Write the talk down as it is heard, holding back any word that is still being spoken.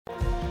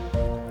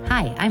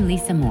Hi, I'm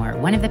Lisa Moore,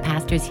 one of the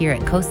pastors here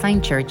at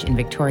Coastline Church in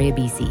Victoria,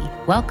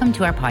 BC. Welcome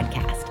to our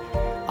podcast.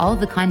 All of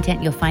the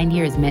content you'll find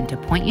here is meant to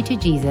point you to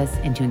Jesus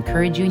and to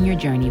encourage you in your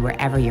journey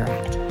wherever you're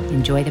at.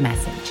 Enjoy the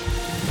message.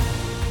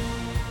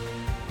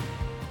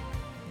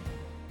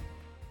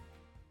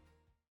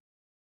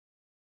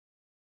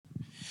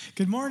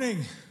 Good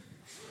morning.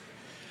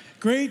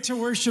 Great to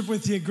worship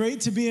with you. Great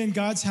to be in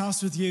God's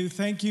house with you.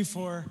 Thank you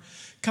for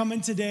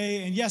coming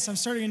today. And yes, I'm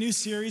starting a new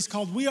series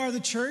called We Are the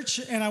Church,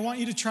 and I want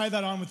you to try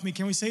that on with me.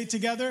 Can we say it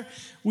together?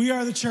 We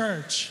are the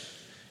church.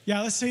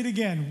 Yeah, let's say it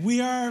again.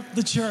 We are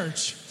the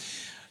church.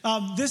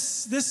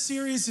 This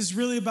series is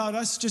really about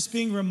us just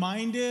being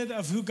reminded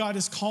of who God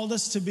has called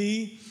us to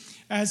be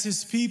as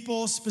his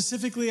people,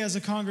 specifically as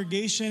a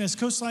congregation, as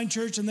Coastline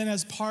Church, and then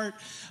as part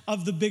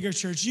of the bigger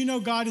church. You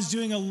know, God is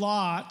doing a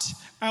lot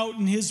out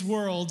in his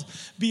world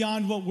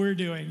beyond what we're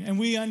doing. And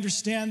we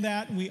understand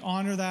that, and we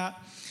honor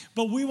that.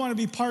 But we want to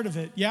be part of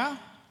it, yeah?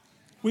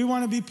 We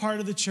want to be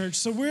part of the church.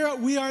 So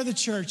we are the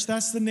church.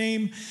 That's the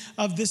name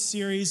of this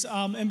series.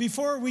 And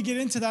before we get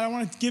into that, I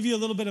want to give you a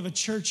little bit of a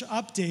church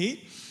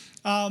update.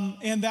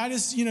 And that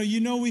is, you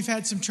know, we've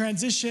had some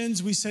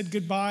transitions. We said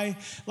goodbye.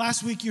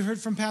 Last week you heard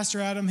from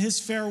Pastor Adam.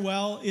 His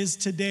farewell is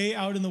today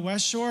out in the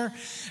West Shore.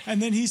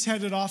 And then he's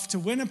headed off to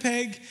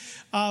Winnipeg.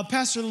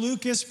 Pastor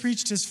Lucas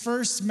preached his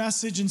first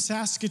message in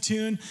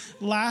Saskatoon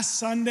last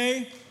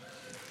Sunday.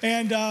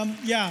 And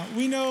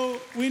we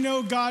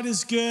know God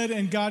is good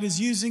and God is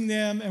using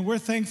them and we're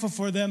thankful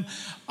for them.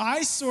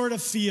 I sort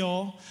of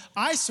feel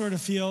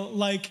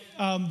like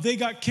they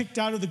got kicked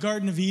out of the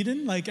Garden of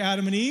Eden, like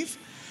Adam and Eve.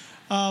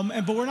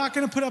 But we're not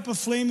going to put up a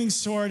flaming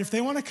sword. If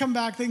they want to come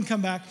back, they can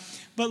come back.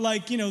 But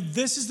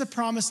this is the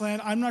promised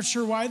land. I'm not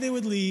sure why they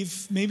would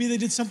leave. Maybe they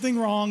did something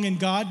wrong and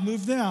God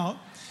moved them out.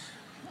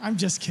 I'm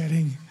just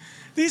kidding.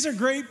 These are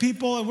great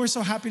people, and we're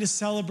so happy to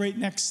celebrate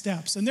next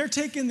steps. And they're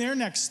taking their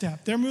next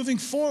step. They're moving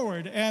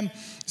forward, and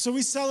so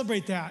we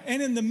celebrate that. And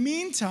in the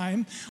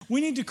meantime, we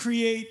need to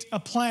create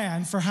a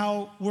plan for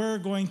how we're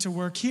going to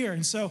work here.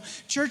 And so,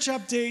 church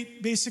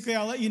update, basically,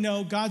 I'll let you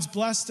know, God's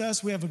blessed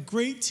us. We have a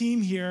great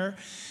team here,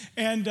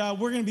 and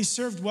we're going to be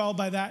served well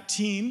by that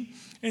team.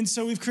 And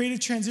so we've created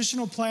a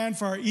transitional plan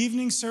for our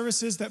evening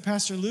services that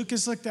Pastor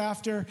Lucas looked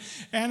after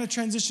and a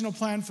transitional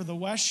plan for the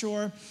West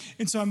Shore.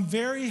 And so I'm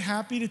very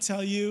happy to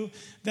tell you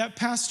that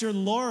Pastor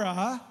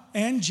Laura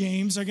and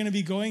James are going to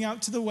be going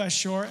out to the West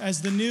Shore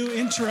as the new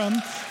interim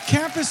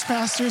campus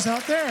pastors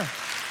out there.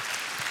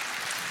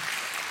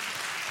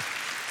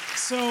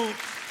 So,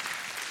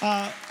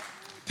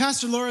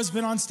 Pastor Laura has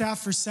been on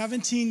staff for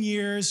 17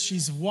 years.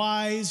 She's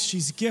wise,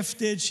 she's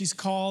gifted, she's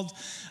called,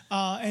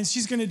 and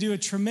she's going to do a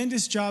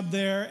tremendous job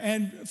there.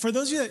 And for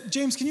those of you that,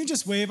 James, can you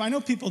just wave? I know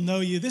people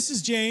know you. This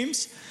is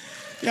James.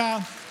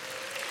 Yeah.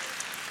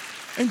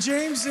 And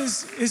James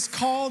is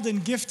called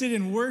and gifted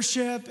in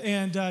worship.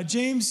 And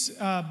James,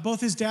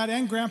 both his dad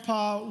and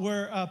grandpa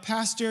were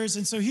pastors.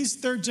 And so he's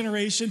third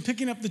generation,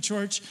 picking up the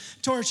torch.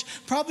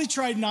 Probably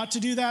tried not to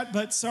do that,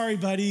 but sorry,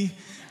 buddy.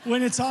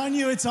 When it's on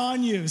you, it's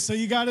on you. So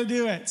you got to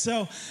do it.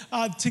 So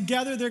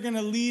together they're going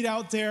to lead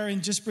out there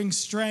and just bring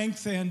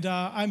strength. And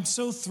I'm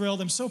so thrilled.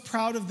 I'm so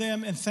proud of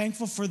them and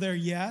thankful for their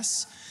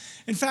yes.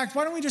 In fact,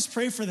 why don't we just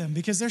pray for them?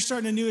 Because they're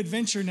starting a new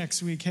adventure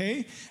next week,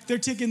 hey? They're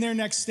taking their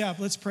next step.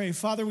 Let's pray.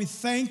 Father, we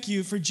thank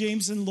you for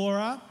James and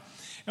Laura.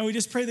 And we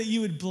just pray that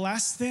you would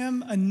bless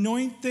them,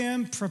 anoint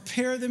them,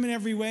 prepare them in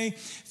every way.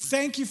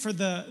 Thank you for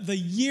the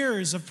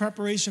years of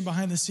preparation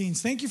behind the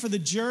scenes. Thank you for the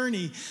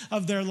journey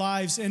of their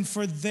lives and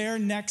for their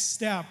next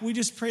step. We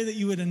just pray that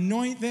you would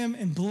anoint them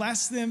and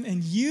bless them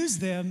and use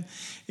them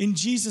in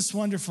Jesus'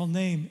 wonderful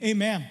name.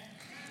 Amen.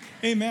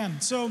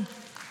 Amen. So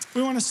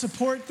we want to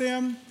support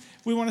them.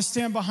 We want to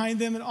stand behind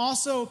them. And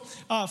also,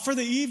 for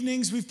the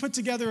evenings, we've put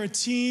together a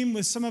team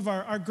with some of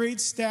our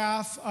great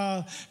staff.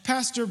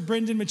 Pastor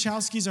Brendan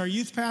Machowski is our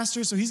youth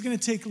pastor, so he's going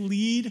to take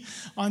lead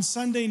on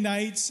Sunday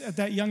nights at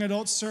that young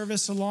adult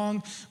service,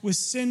 along with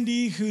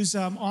Cindy, who's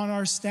on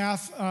our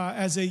staff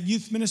as a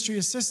youth ministry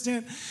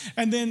assistant.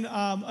 And then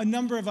a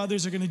number of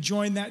others are going to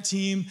join that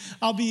team.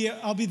 I'll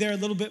be there a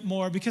little bit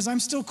more because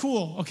I'm still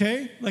cool,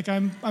 okay? Like,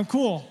 I'm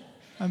cool.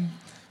 I'm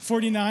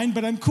 49,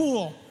 but I'm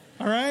cool,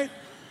 all right?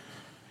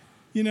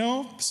 You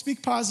know,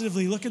 speak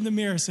positively, look in the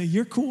mirror, say,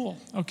 you're cool.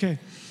 Okay.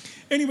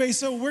 Anyway,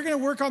 so we're going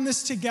to work on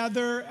this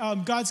together.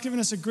 God's given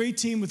us a great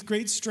team with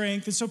great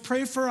strength. And so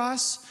pray for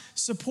us,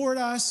 support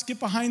us, get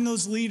behind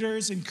those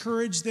leaders,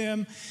 encourage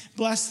them,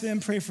 bless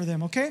them, pray for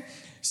them, okay?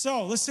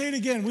 So let's say it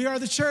again. We are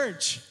the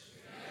church.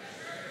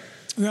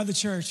 We are the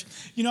church.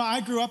 You know,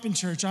 I grew up in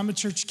church. I'm a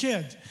church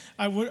kid.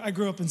 I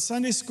grew up in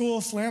Sunday school,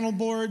 flannel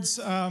boards,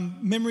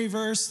 memory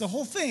verse, the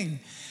whole thing.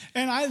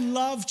 And I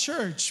love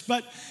church.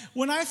 But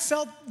when I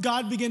felt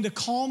God begin to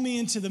call me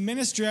into the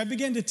ministry, I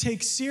began to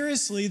take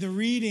seriously the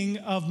reading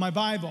of my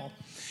Bible.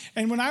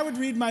 And when I would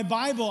read my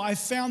Bible, I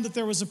found that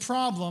there was a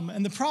problem.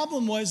 And the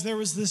problem was there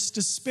was this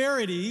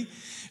disparity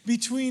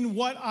between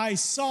what I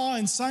saw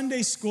in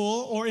Sunday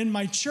school or in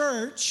my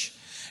church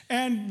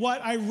and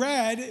what I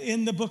read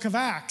in the book of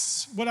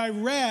Acts, what I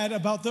read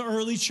about the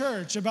early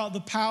church, about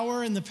the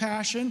power and the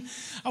passion.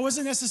 I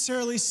wasn't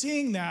necessarily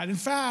seeing that. In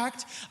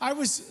fact, I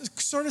was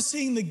sort of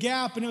seeing the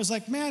gap, and it was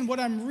like, man, what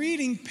I'm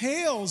reading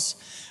pales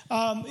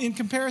in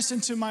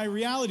comparison to my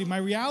reality. My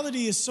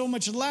reality is so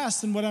much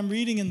less than what I'm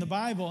reading in the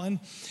Bible. And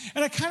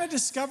I kind of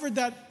discovered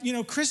that,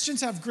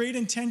 Christians have great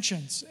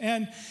intentions.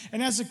 And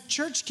as a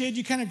church kid,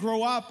 you kind of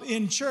grow up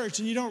in church,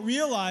 and you don't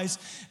realize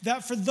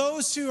that for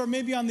those who are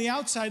maybe on the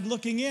outside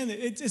looking in,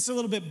 it's a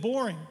little bit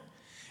boring.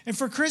 And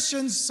for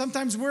Christians,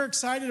 sometimes we're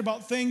excited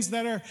about things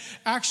that are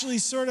actually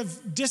sort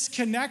of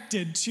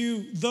disconnected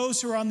to those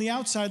who are on the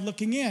outside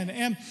looking in.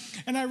 And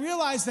I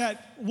realized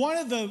that one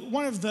of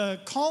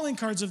the calling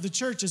cards of the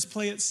church is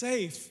play it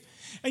safe.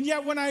 And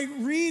yet when I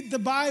read the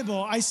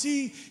Bible, I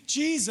see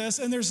Jesus,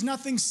 and there's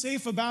nothing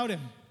safe about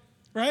him,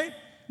 right?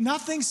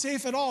 Nothing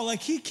safe at all.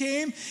 Like, he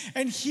came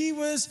and he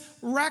was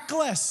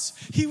reckless.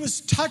 He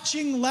was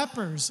touching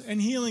lepers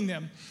and healing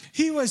them.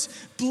 He was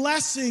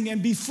blessing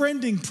and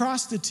befriending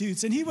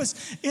prostitutes, and he was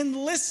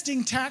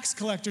enlisting tax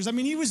collectors. I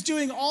mean, he was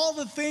doing all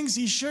the things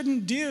he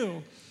shouldn't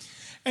do.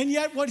 And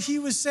yet what he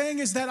was saying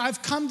is that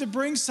I've come to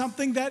bring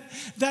something that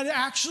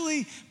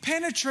actually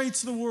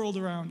penetrates the world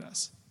around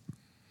us.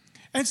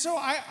 And so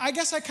I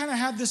guess I kind of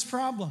had this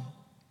problem.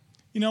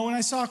 When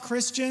I saw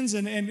Christians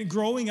and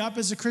growing up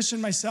as a Christian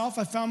myself,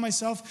 I found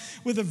myself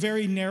with a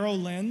very narrow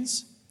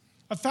lens.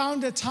 I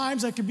found at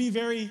times I could be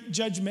very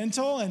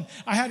judgmental, and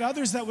I had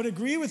others that would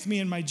agree with me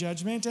in my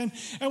judgment. And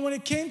when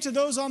it came to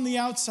those on the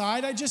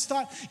outside, I just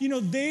thought,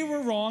 they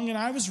were wrong and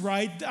I was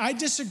right. I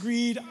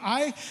disagreed.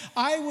 I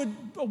would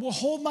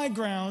hold my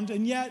ground.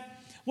 And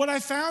yet what I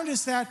found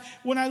is that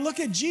when I look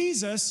at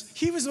Jesus,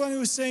 he was the one who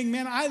was saying,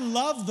 man, I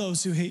love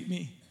those who hate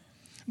me.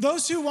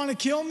 Those who want to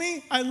kill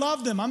me, I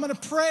love them. I'm going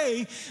to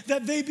pray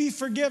that they be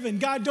forgiven.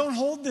 God, don't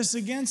hold this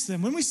against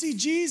them. When we see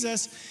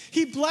Jesus,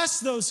 he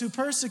blessed those who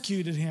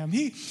persecuted him.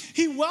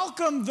 He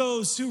welcomed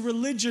those who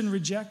religion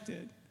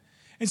rejected.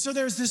 And so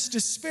there's this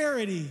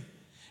disparity.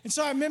 And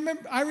so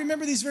I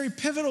remember these very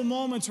pivotal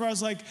moments where I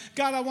was like,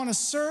 God, I want to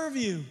serve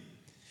you.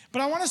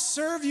 But I want to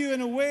serve you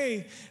in a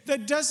way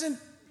that doesn't,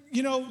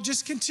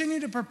 just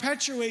continue to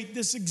perpetuate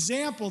this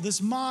example,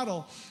 this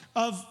model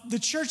of the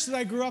church that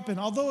I grew up in.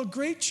 Although a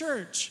great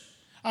church,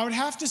 I would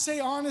have to say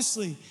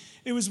honestly,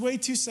 it was way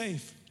too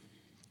safe.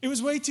 It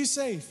was way too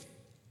safe.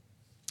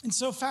 And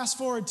so fast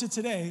forward to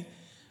today,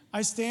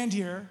 I stand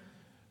here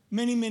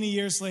many, many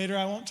years later.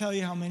 I won't tell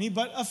you how many,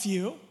 but a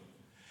few.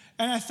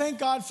 And I thank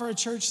God for a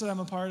church that I'm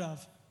a part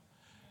of.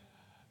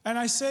 And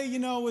I say,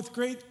 with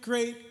great,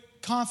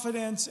 great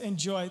confidence and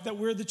joy that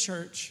we're the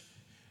church.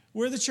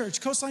 We're the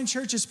church. Coastline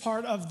Church is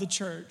part of the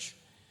church.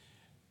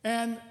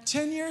 And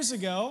 10 years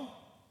ago,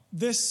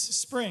 this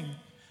spring,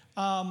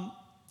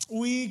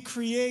 we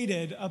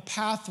created a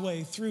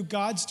pathway through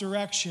God's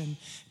direction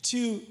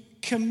to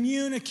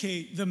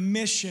communicate the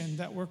mission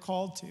that we're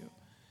called to.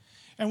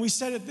 And we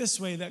said it this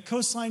way, that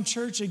Coastline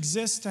Church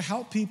exists to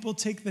help people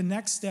take the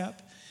next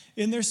step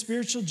in their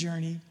spiritual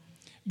journey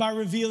by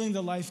revealing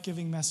the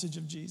life-giving message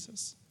of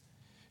Jesus.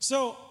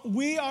 So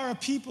we are a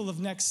people of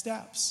next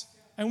steps.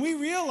 And we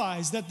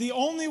realize that the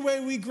only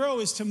way we grow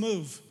is to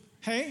move.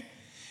 Hey?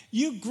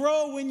 You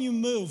grow when you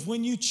move,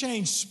 when you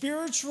change.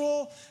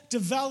 Spiritual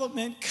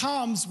development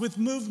comes with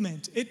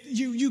movement.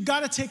 You got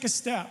to take a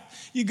step.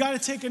 You got to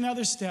take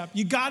another step.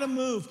 You got to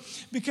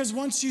move. Because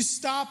once you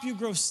stop, you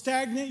grow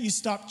stagnant. You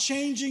stop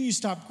changing. You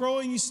stop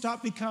growing. You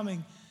stop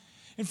becoming.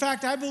 In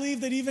fact, I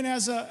believe that even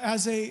as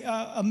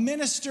a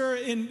minister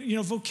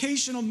in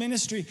vocational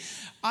ministry,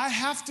 I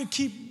have to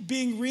keep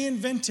being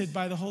reinvented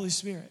by the Holy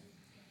Spirit.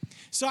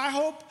 So I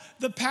hope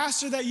the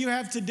pastor that you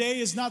have today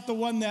is not the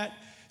one that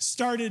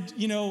started,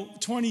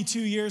 22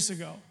 years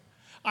ago.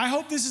 I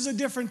hope this is a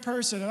different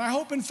person. And I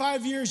hope in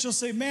 5 years you'll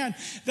say, man,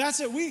 that's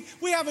it.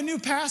 We have a new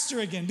pastor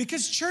again,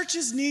 because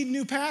churches need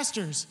new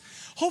pastors.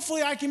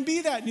 Hopefully I can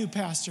be that new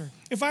pastor.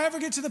 If I ever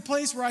get to the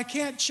place where I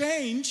can't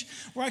change,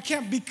 where I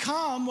can't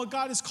become what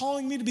God is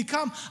calling me to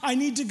become, I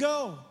need to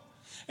go.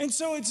 And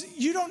so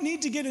you don't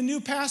need to get a new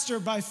pastor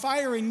by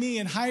firing me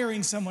and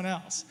hiring someone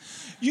else.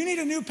 You need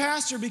a new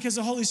pastor because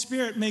the Holy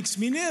Spirit makes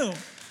me new,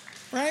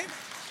 right?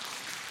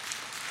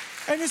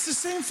 And it's the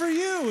same for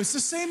you. It's the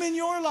same in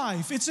your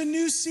life. It's a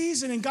new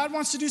season, and God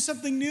wants to do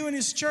something new in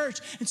his church.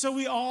 And so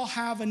we all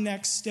have a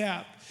next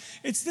step.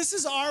 This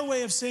is our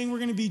way of saying we're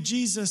going to be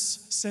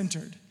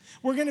Jesus-centered.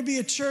 We're going to be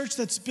a church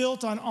that's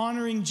built on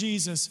honoring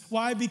Jesus.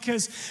 Why?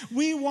 Because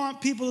we want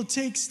people to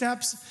take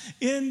steps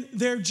in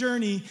their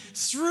journey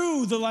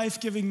through the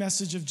life-giving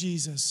message of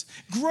Jesus.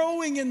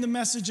 Growing in the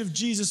message of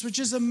Jesus, which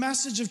is a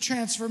message of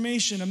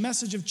transformation, a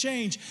message of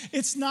change.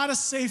 It's not a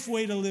safe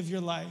way to live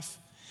your life.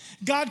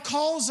 God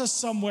calls us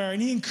somewhere,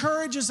 and he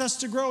encourages us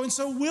to grow. And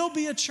so we'll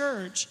be a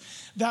church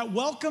that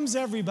welcomes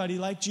everybody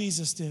like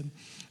Jesus did,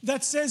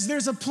 that says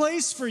there's a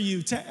place for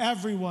you to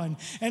everyone,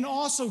 and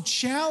also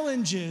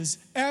challenges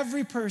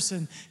every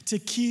person to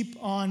keep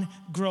on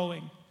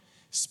growing.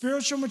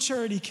 Spiritual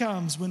maturity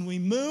comes when we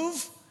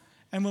move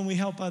and when we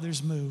help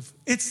others move.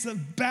 It's the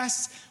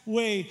best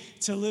way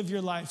to live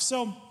your life.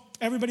 So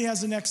everybody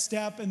has a next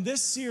step, and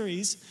this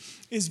series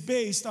is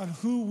based on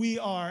who we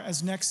are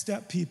as next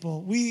step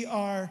people. We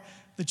are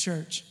the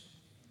church.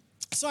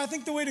 So I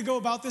think the way to go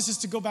about this is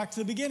to go back to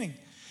the beginning.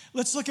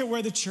 Let's look at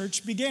where the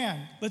church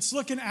began. Let's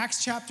look in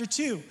Acts chapter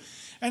 2.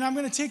 And I'm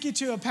going to take you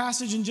to a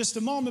passage in just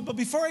a moment. But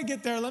before I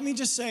get there, let me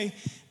just say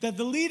that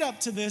the lead up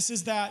to this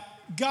is that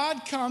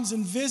God comes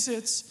and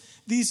visits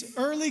these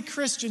early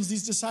Christians,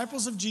 these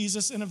disciples of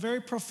Jesus, in a very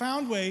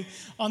profound way.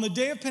 On the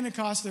day of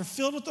Pentecost, they're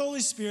filled with the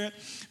Holy Spirit.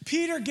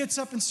 Peter gets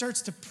up and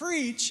starts to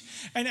preach.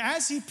 And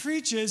as he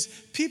preaches,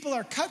 people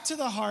are cut to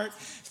the heart.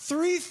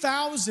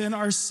 3,000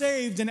 are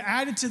saved and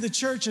added to the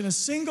church in a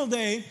single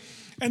day.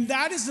 And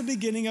that is the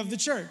beginning of the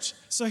church.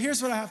 So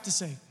here's what I have to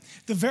say.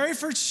 The very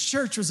first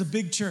church was a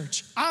big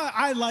church.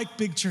 I like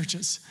big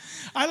churches.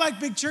 I like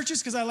big churches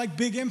because I like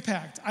big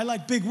impact. I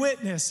like big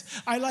witness.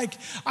 I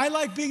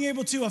like being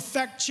able to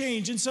affect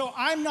change. And so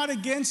I'm not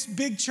against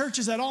big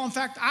churches at all. In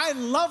fact, I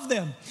love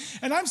them.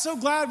 And I'm so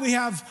glad we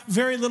have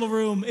very little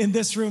room in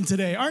this room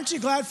today. Aren't you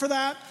glad for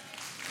that?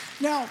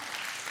 Now,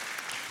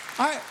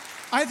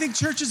 I think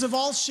churches of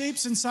all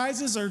shapes and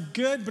sizes are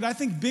good, but I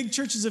think big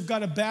churches have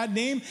got a bad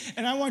name.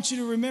 And I want you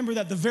to remember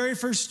that the very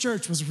first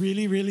church was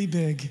really, really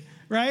big.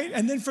 Right?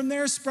 And then from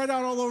there, spread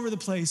out all over the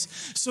place.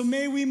 So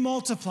may we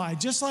multiply,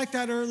 just like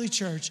that early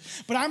church.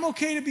 But I'm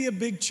okay to be a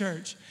big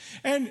church.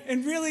 And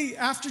really,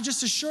 after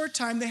just a short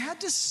time, they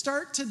had to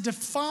start to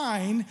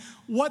define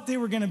what they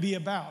were going to be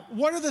about.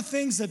 What are the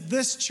things that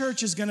this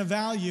church is going to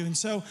value? And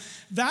so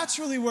that's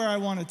really where I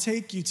want to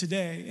take you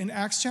today. In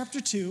Acts chapter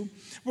 2,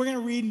 we're going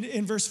to read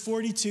in verse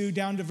 42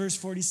 down to verse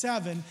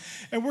 47.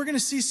 And we're going to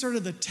see sort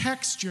of the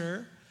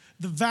texture,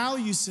 the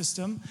value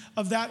system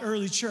of that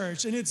early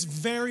church. And it's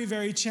very,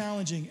 very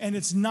challenging, and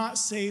it's not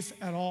safe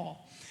at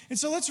all. And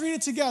so let's read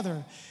it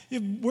together.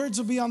 Words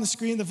will be on the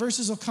screen. The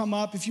verses will come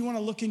up. If you want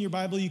to look in your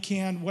Bible, you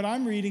can. What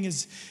I'm reading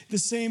is the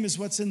same as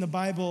what's in the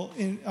Bible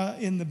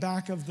in the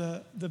back of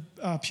the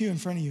pew in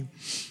front of you.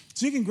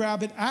 So you can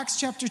grab it. Acts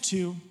chapter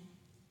 2,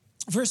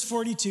 verse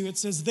 42. It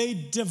says, they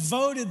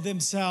devoted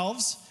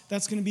themselves.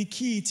 That's going to be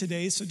key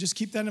today, so just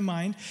keep that in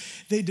mind.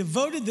 They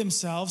devoted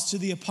themselves to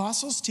the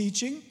apostles'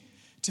 teaching,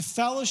 to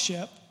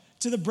fellowship,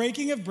 to the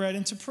breaking of bread,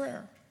 and to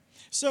prayer.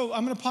 So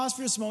I'm going to pause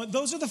for just a moment.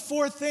 Those are the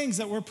four things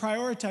that were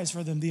prioritized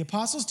for them: the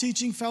apostles'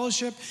 teaching,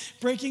 fellowship,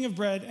 breaking of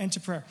bread, and to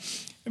prayer.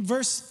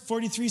 Verse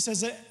 43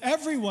 says that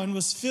everyone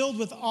was filled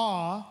with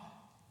awe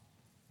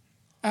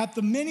at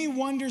the many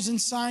wonders and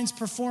signs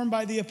performed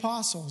by the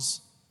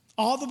apostles.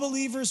 All the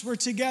believers were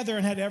together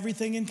and had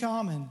everything in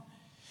common.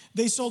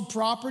 They sold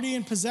property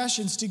and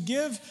possessions to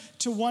give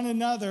to one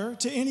another,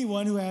 to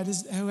anyone who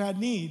had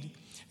need.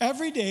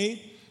 Every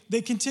day,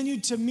 they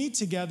continued to meet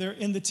together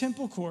in the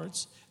temple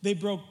courts. They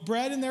broke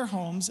bread in their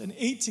homes and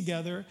ate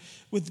together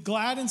with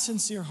glad and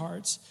sincere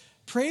hearts,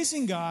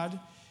 praising God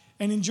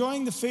and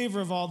enjoying the favor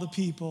of all the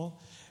people.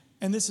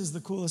 And this is the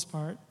coolest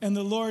part. And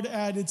the Lord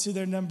added to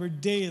their number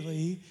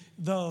daily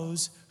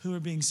those who were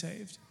being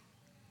saved.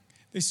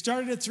 They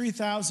started at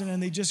 3,000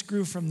 and they just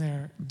grew from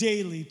there.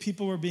 Daily,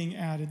 people were being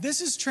added. This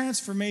is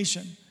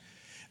transformation.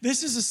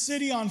 This is a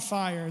city on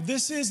fire.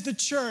 This is the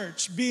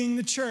church being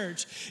the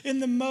church. In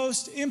the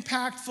most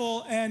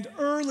impactful and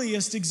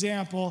earliest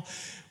example,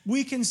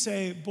 we can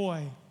say,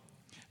 boy,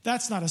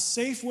 that's not a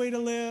safe way to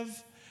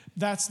live.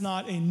 That's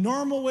not a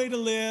normal way to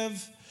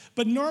live.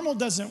 But normal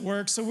doesn't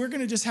work, so we're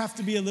going to just have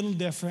to be a little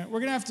different. We're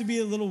going to have to be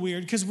a little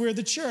weird because we're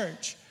the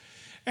church.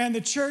 And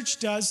the church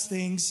does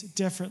things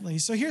differently.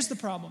 So here's the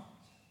problem.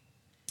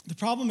 The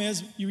problem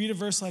is, you read a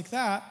verse like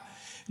that,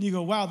 and you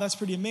go, wow, that's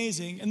pretty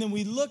amazing. And then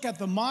we look at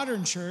the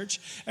modern church,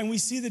 and we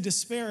see the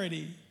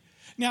disparity.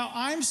 Now,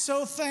 I'm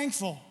so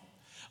thankful.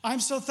 I'm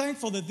so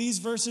thankful that these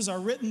verses are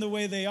written the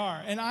way they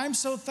are. And I'm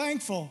so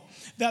thankful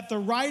that the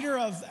writer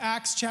of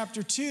Acts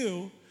chapter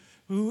 2,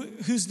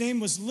 whose name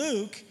was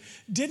Luke,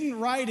 didn't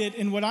write it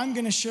in what I'm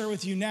going to share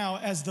with you now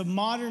as the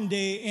modern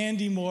day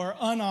Andy Moore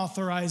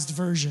unauthorized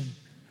version.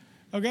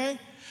 Okay?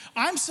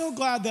 I'm so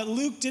glad that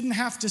Luke didn't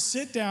have to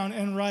sit down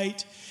and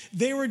write,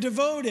 they were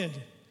devoted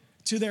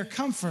to their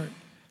comfort,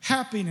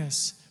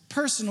 happiness,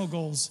 personal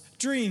goals,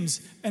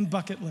 dreams, and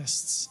bucket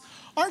lists.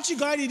 Aren't you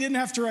glad he didn't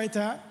have to write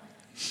that?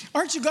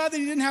 Aren't you glad that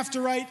he didn't have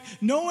to write,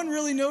 no one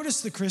really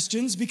noticed the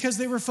Christians because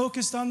they were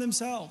focused on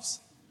themselves?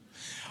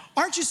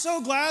 Aren't you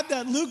so glad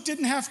that Luke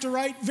didn't have to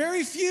write,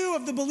 very few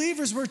of the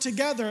believers were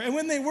together, and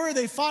when they were,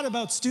 they fought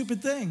about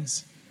stupid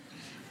things?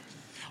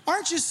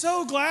 Aren't you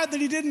so glad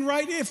that he didn't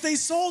write, if they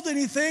sold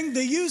anything,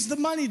 they used the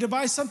money to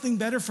buy something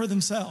better for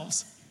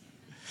themselves?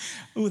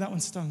 Ooh, that one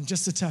stung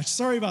just a touch.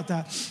 Sorry about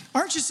that.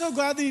 Aren't you so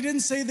glad that he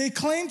didn't say they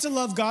claimed to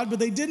love God, but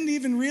they didn't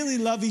even really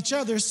love each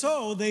other,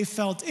 so they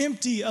felt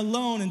empty,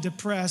 alone, and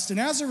depressed. And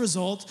as a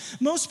result,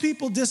 most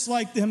people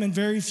disliked them and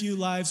very few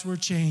lives were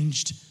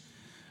changed.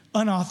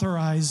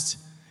 Unauthorized,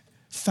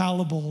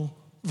 fallible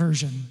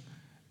version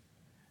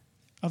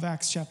of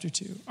Acts chapter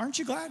 2. Aren't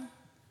you glad?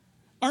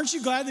 Aren't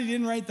you glad that he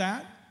didn't write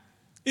that?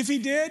 If he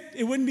did,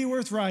 it wouldn't be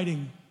worth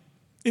writing.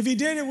 If he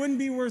did, it wouldn't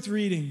be worth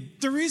reading.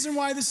 The reason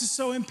why this is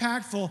so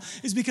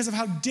impactful is because of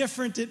how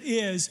different it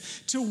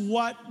is to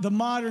what the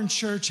modern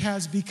church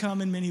has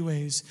become in many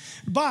ways.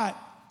 But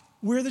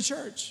we're the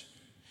church.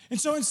 And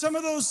so in some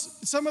of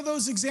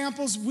those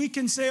examples, we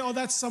can say, oh,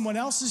 that's someone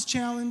else's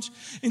challenge.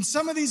 In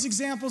some of these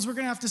examples, we're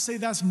going to have to say,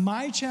 that's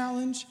my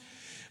challenge.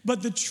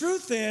 But the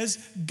truth is,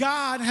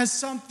 God has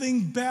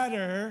something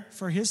better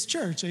for his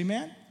church,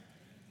 amen?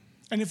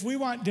 And if we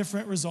want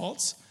different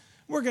results,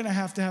 we're going to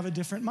have a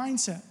different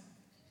mindset.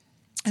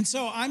 And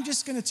so I'm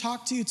just going to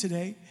talk to you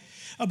today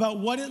about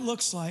what it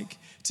looks like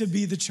to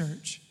be the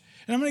church.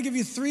 And I'm going to give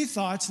you 3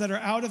 thoughts that are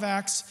out of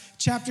Acts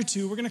chapter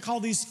 2. We're going to call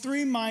these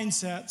 3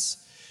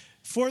 mindsets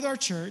for our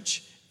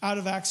church out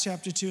of Acts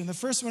chapter 2. And the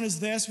first one is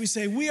this. We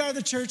say, we are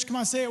the church. Come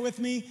on, say it with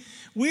me.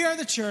 We are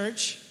the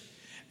church.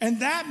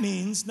 And that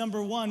means,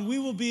 number 1, we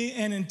will be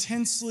an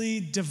intensely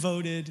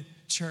devoted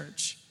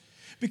church.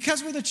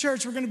 Because we're the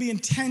church, we're going to be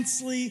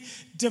intensely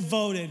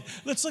devoted.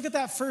 Let's look at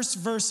that first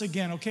verse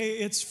again, okay?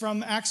 It's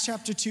from Acts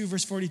chapter 2,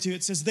 verse 42.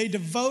 It says, they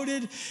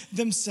devoted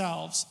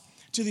themselves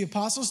to the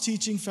apostles'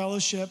 teaching,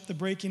 fellowship, the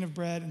breaking of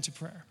bread, and to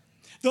prayer.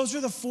 Those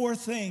are the 4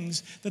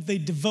 things that they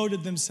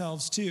devoted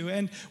themselves to.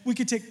 And we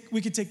could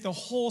take the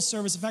whole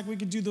service. In fact, we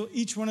could do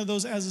each one of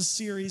those as a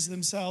series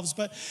themselves.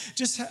 But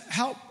just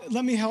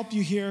let me help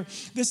you here.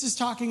 This is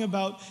talking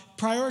about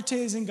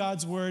prioritizing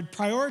God's word,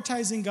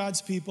 prioritizing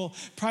God's people,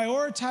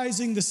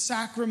 prioritizing the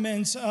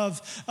sacraments of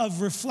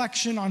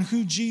reflection on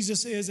who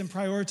Jesus is, and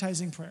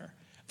prioritizing prayer.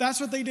 That's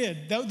what they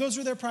did. Those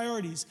were their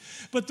priorities.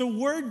 But the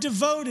word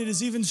devoted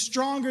is even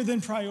stronger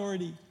than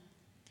priority.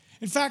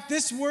 In fact,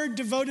 this word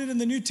devoted in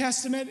the New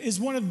Testament is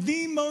one of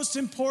the most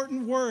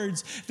important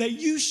words that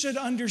you should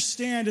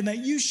understand and that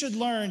you should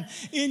learn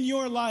in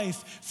your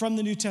life from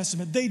the New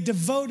Testament. They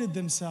devoted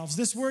themselves.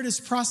 This word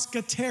is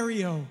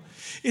proskaterio.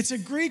 It's a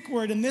Greek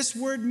word, and this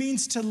word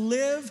means to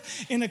live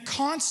in a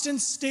constant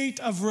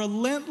state of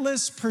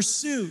relentless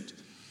pursuit.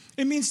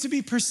 It means to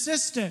be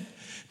persistent,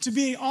 to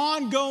be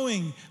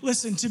ongoing,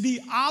 to be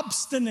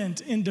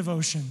obstinate in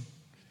devotion.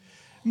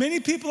 Many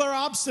people are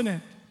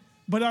obstinate.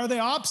 But are they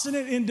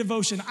obstinate in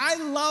devotion? I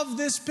love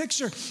this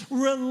picture.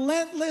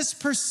 Relentless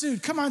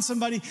pursuit. Come on,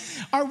 somebody.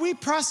 Are we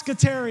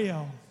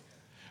proskaterio?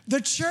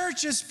 The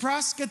church is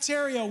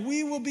proskaterio.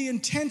 We will be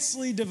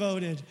intensely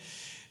devoted.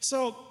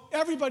 So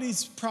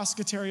everybody's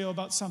proskaterio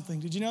about something.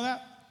 Did you know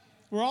that?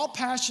 We're all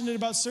passionate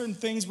about certain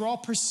things. We're all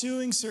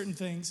pursuing certain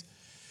things.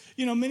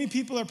 You know, many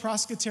people are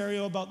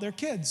proskaterio about their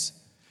kids.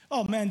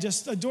 Oh man,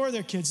 just adore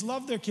their kids,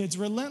 love their kids,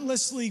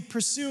 relentlessly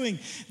pursuing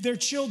their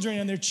children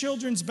and their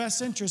children's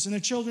best interests and their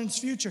children's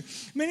future.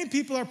 Many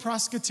people are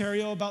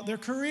proskaterio about their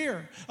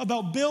career,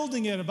 about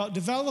building it, about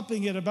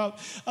developing it, about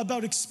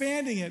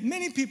expanding it.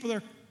 Many people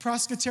are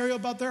proskaterio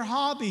about their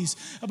hobbies,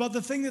 about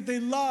the thing that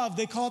they love.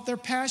 They call it their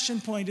passion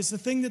point. It's the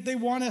thing that they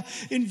want to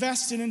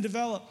invest in and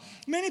develop.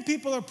 Many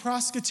people are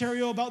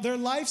proskaterio about their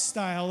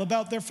lifestyle,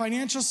 about their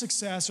financial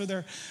success or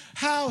their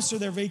house or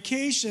their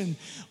vacation.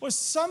 Or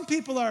some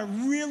people are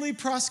really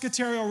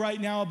proskaterio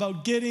right now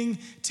about getting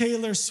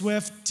Taylor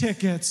Swift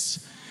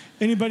tickets.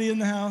 Anybody in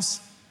the house?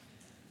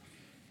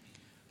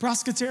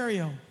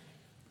 Proskaterio.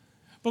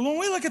 But when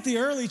we look at the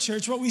early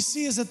church, what we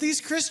see is that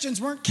these Christians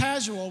weren't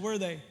casual, were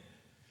they?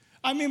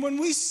 I mean, when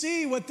we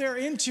see what they're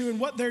into and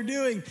what they're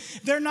doing,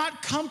 they're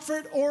not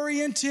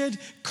comfort-oriented,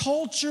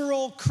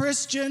 cultural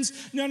Christians.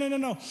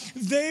 No.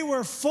 They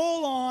were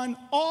full on,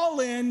 all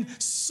in,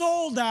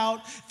 sold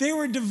out. They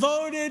were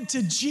devoted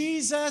to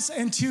Jesus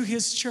and to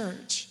his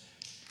church.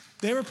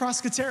 They were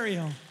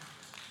proskaterio.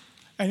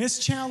 And it's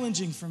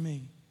challenging for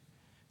me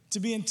to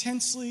be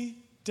intensely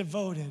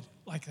devoted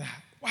like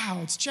that.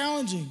 Wow, it's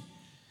challenging.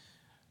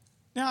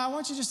 Now, I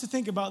want you just to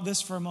think about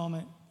this for a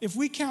moment. If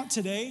we count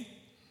today,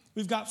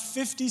 we've got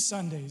 50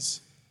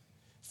 Sundays.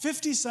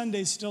 50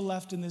 Sundays still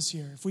left in this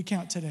year, if we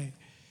count today.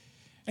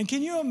 And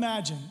can you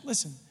imagine,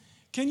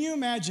 can you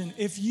imagine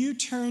if you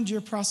turned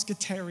your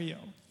proskaterio,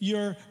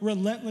 your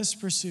relentless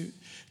pursuit,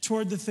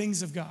 toward the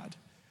things of God?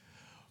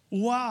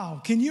 Wow,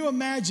 can you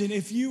imagine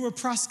if you were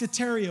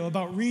proskaterio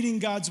about reading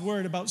God's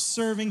word, about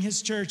serving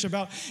his church,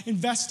 about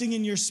investing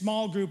in your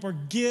small group or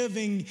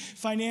giving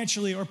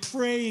financially or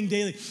praying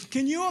daily?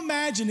 Can you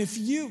imagine if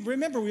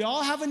remember, we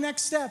all have a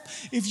next step.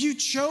 If you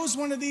chose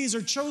one of these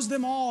or chose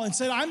them all and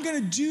said, I'm going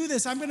to do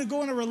this, I'm going to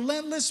go in a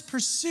relentless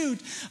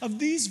pursuit of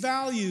these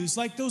values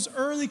like those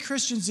early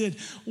Christians did,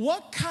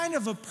 what kind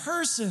of a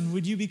person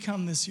would you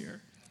become this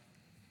year?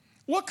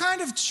 What kind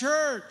of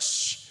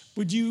church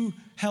would you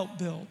help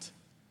build?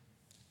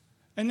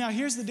 And now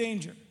here's the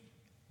danger.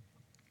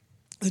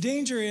 The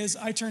danger is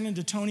I turn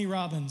into Tony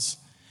Robbins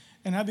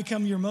and I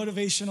become your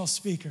motivational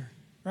speaker,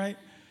 right?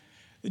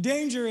 The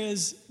danger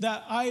is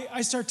that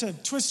I start to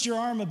twist your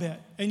arm a bit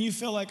and you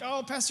feel like,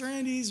 oh, Pastor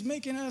Andy's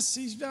making us,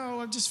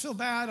 I just feel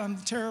bad, I'm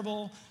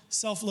terrible,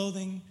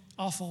 self-loathing,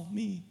 awful,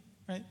 me,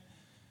 right?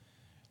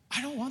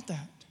 I don't want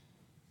that.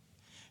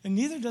 And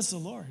neither does the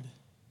Lord.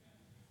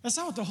 That's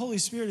not what the Holy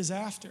Spirit is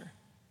after.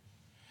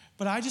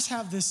 But I just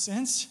have this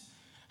sense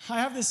I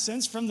have this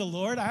sense from the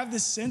Lord. I have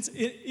this sense,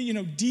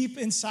 deep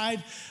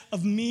inside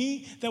of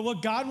me that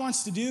what God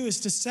wants to do is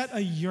to set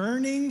a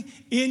yearning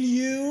in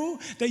you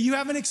that you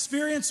haven't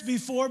experienced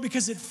before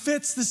because it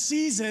fits the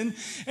season.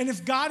 And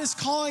if God is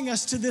calling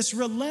us to this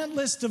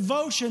relentless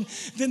devotion,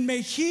 then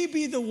may He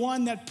be the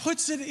one that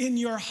puts it in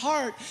your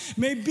heart.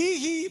 May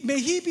He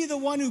be the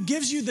one who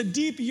gives you the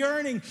deep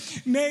yearning.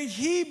 May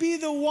He be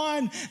the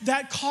one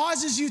that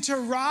causes you to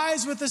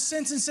rise with a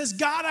sense and says,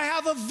 God, I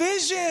have a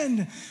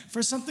vision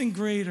for something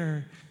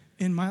greater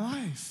in my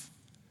life.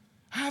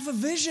 I have a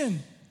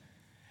vision.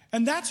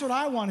 And that's what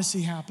I want to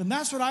see happen.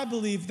 That's what I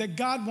believe, that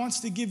God wants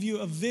to give you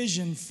a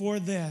vision for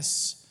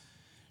this.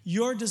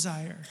 Your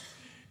desire,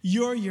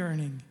 your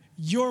yearning,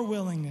 your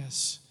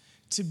willingness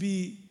to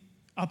be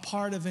a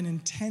part of an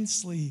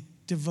intensely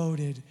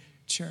devoted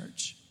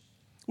church.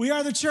 We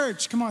are the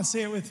church. Come on,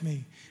 say it with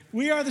me.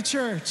 We are the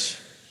church.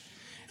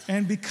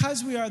 And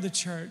because we are the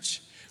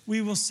church,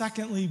 we will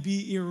secondly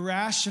be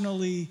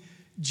irrationally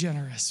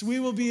generous. We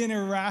will be an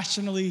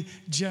irrationally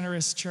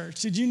generous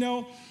church. Did you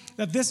know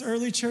that this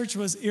early church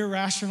was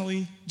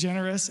irrationally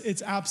generous?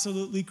 It's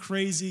absolutely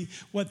crazy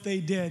what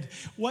they did.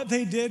 What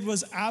they did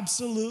was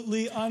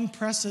absolutely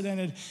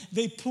unprecedented.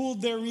 They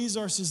pooled their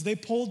resources. They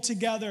pulled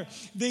together.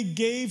 They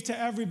gave to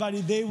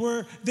everybody. They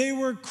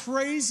were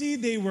crazy.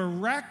 They were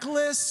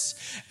reckless.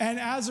 And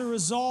as a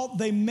result,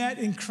 they met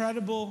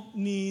incredible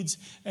needs,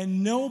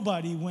 and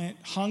nobody went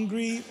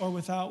hungry or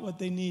without what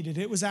they needed.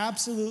 It was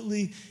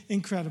absolutely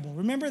incredible.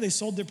 Remember, they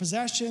sold their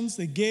possessions.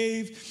 They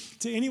gave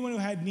to anyone who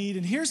had need.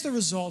 And here's the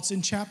results.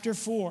 In chapter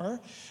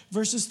 4,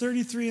 verses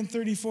 33 and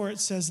 34, it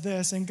says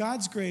this: and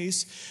God's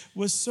grace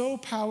was so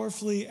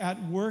powerfully at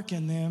work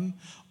in them,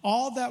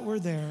 all that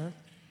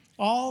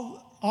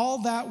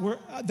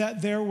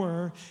there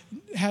were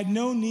had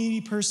no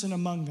needy person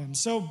among them.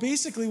 So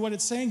basically what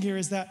it's saying here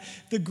is that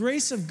the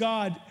grace of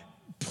God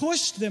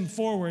pushed them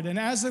forward. And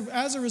as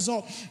a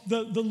result,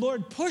 the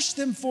Lord pushed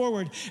them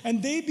forward,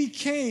 and they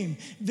became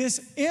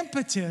this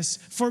impetus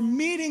for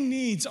meeting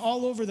needs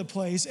all over the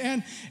place.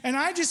 And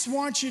I just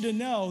want you to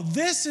know,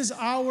 this is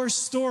our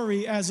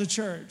story as a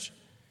church.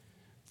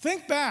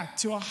 Think back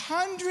to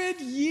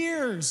 100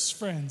 years,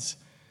 friends.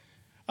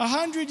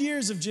 100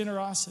 years of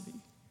generosity.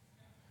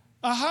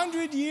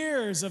 100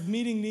 years of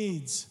meeting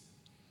needs.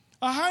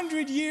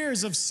 100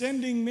 years of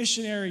sending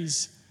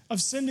missionaries, of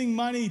sending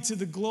money to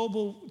the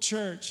global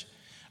church.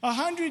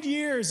 100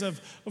 years of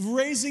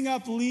raising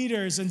up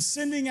leaders and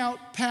sending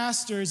out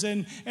pastors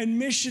and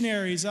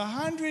missionaries.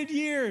 100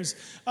 years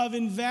of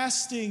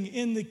investing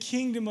in the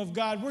kingdom of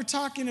God. We're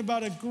talking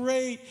about a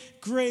great,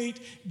 great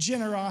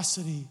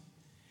generosity.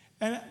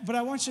 But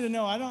I want you to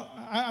know,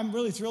 I'm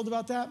really thrilled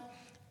about that,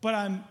 but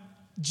I'm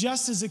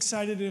just as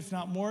excited, if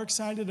not more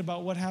excited,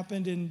 about what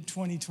happened in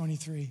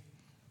 2023.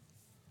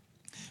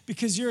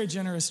 Because you're a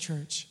generous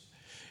church.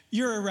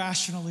 You're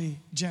irrationally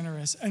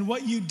generous. And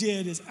what you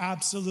did is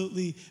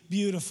absolutely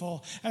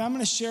beautiful. And I'm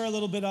going to share a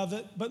little bit of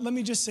it, but let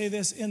me just say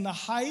this. In the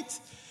height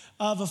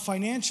of a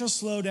financial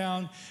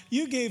slowdown,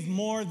 you gave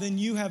more than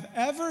you have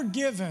ever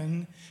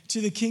given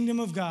to the kingdom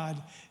of God.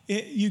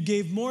 You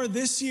gave more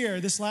this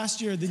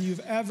last year, than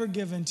you've ever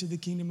given to the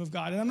kingdom of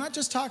God. And I'm not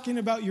just talking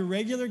about your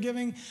regular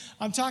giving.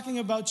 I'm talking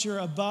about your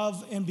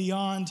above and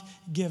beyond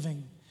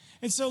giving.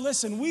 And so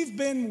listen, we've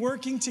been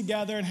working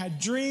together and had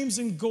dreams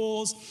and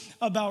goals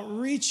about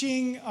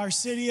reaching our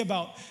city,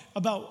 about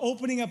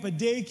opening up a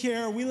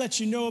daycare. We let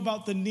you know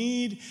about the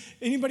need.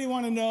 Anybody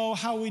want to know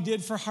how we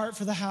did for Heart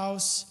for the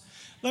House?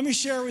 Let me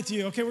share with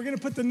you. Okay, we're going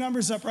to put the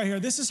numbers up right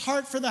here. This is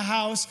Heart for the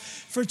House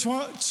for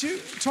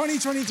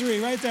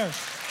 2023, right there.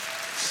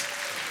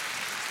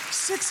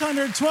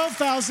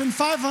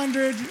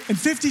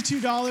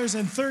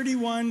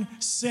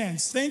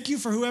 $612,552.31. Thank you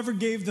for whoever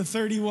gave the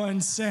 31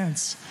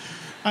 cents.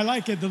 I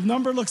like it. The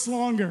number looks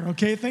longer,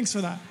 okay? Thanks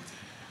for that.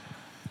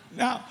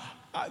 Now,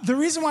 the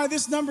reason why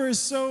this number is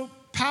so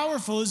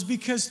powerful is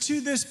because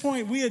to this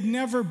point, we had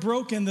never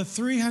broken the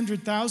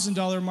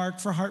 $300,000 mark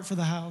for Heart for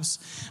the House.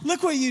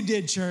 Look what you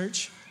did,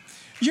 church.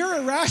 You're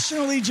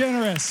irrationally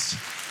generous.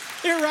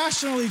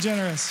 Irrationally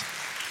generous.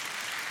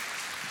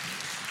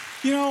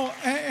 You know,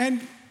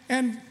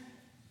 and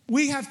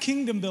we have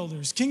Kingdom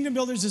Builders. Kingdom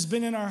Builders has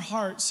been in our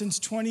heart since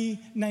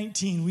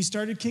 2019. We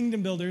started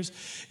Kingdom Builders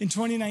in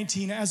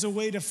 2019 as a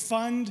way to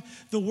fund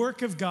the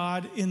work of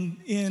God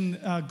in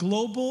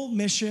global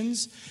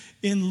missions,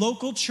 in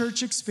local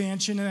church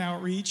expansion and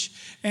outreach,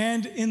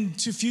 and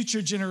into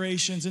future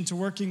generations, into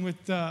working with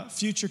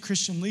future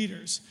Christian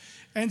leaders.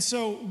 And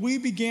so we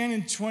began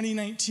in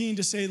 2019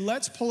 to say,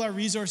 let's pull our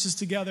resources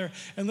together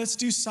and let's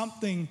do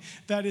something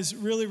that is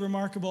really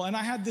remarkable. And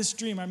I had this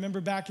dream. I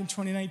remember back in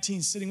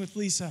 2019 sitting with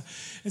Lisa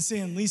and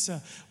saying,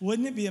 Lisa,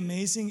 wouldn't it be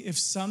amazing if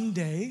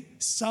someday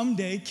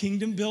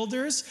Kingdom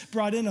Builders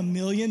brought in $1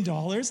 million?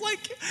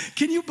 Like,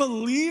 can you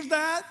believe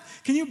that?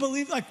 Can you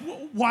believe, like,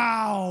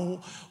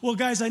 wow. Well,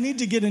 guys, I need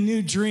to get a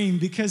new dream,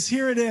 because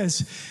here it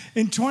is.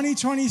 In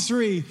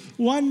 2023,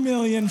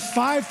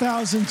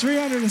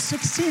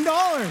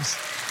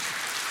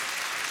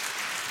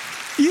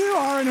 $1,005,316. You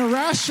are an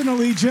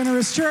irrationally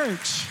generous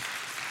church.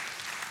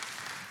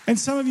 And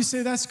some of you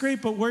say, that's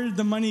great, but where did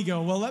the money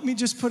go? Well, let me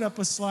just put up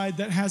a slide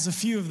that has a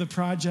few of the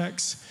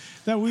projects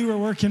that we were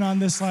working on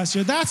this last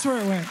year. That's where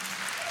it went.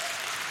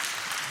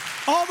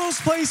 All those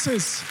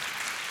places.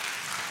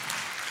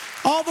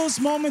 All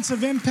those moments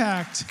of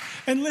impact.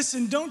 And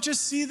listen, don't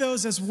just see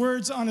those as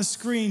words on a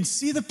screen.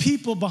 See the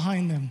people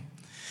behind them.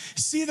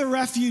 See the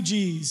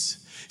refugees.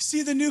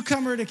 See the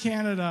newcomer to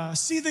Canada.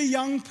 See the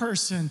young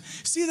person.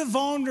 See the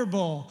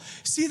vulnerable.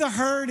 See the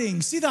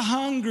hurting. See the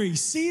hungry.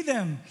 See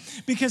them.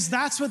 Because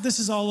that's what this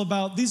is all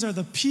about. These are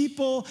the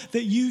people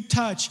that you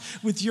touch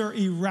with your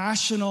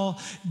irrational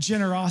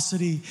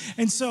generosity.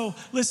 And so,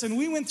 listen,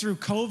 we went through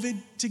COVID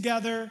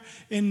together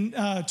in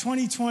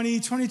 2020,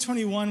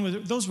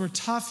 2021. Those were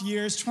tough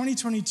years.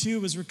 2022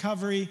 was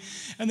recovery.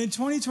 And then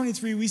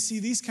 2023, we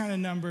see these kind of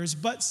numbers.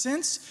 But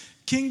since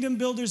Kingdom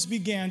Builders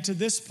began to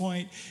this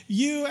point,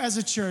 you as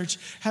a church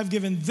have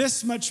given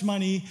this much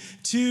money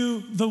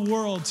to the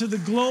world, to the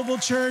global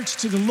church,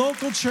 to the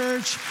local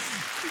church,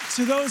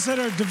 to those that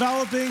are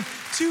developing.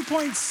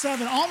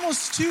 2.7,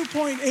 almost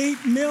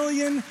 $2.8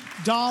 million.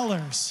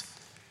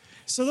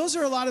 So those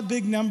are a lot of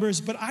big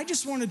numbers, but I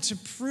just wanted to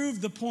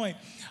prove the point.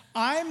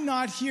 I'm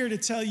not here to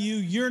tell you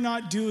you're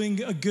not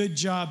doing a good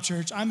job,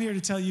 church. I'm here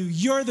to tell you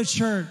you're the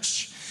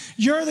church.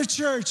 You're the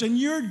church, and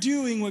you're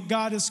doing what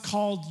God has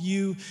called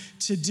you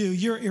to do.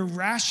 You're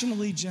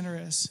irrationally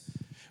generous.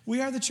 We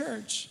are the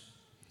church.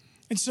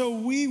 And so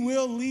we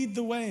will lead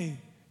the way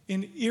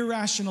in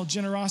irrational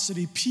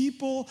generosity.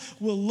 People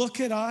will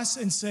look at us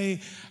and say,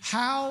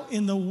 how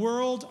in the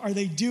world are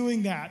they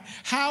doing that?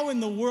 How in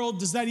the world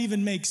does that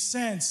even make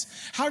sense?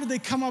 How did they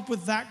come up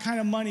with that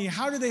kind of money?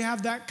 How do they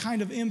have that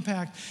kind of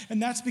impact?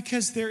 And that's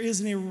because there is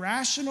an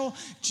irrational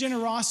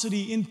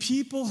generosity in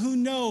people who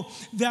know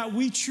that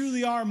we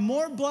truly are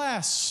more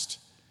blessed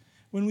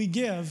when we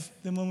give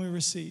than when we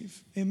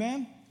receive.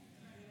 Amen?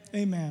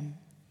 Amen.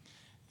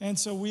 And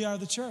so we are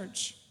the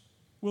church.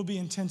 We'll be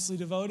intensely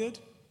devoted.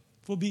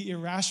 We'll be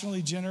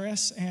irrationally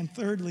generous. And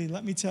thirdly,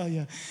 let me tell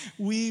you,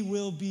 we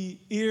will be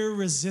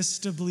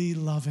irresistibly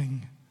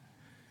loving.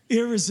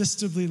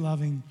 Irresistibly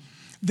loving.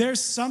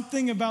 There's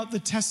something about the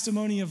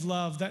testimony of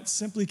love that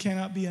simply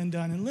cannot be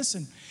undone. And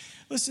listen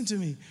to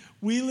me.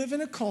 We live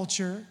in a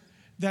culture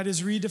that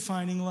is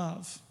redefining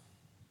love.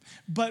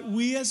 But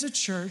we as a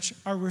church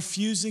are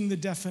refusing the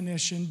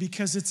definition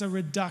because it's a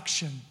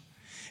reduction.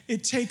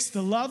 It takes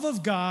the love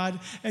of God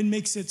and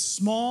makes it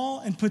small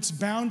and puts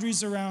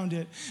boundaries around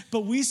it.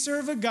 But we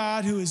serve a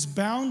God who is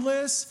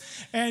boundless,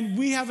 and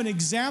we have an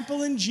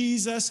example in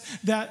Jesus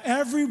that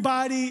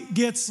everybody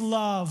gets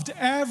loved.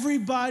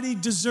 Everybody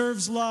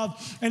deserves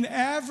love, and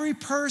every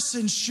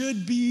person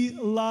should be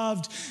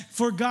loved.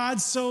 For God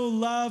so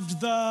loved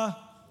the world.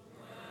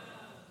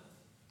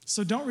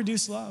 So don't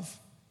reduce love.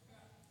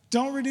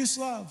 Don't reduce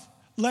love.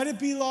 Let it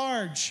be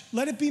large.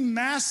 Let it be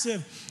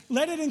massive.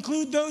 Let it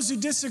include those who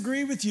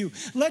disagree with you.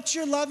 Let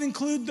your love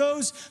include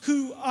those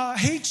who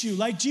hate you,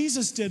 like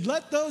Jesus did.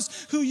 Let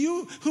those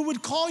who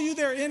would call you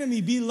their enemy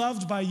be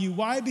loved by you.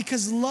 Why?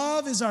 Because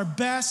love is our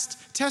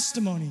best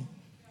testimony.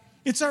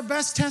 It's our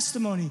best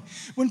testimony.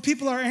 When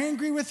people are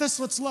angry with us,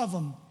 let's love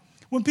them.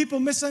 When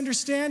people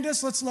misunderstand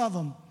us, let's love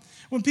them.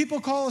 When people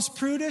call us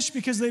prudish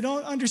because they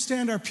don't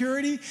understand our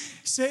purity,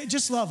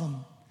 just love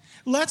them.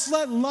 Let's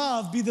let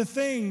love be the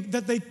thing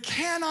that they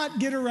cannot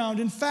get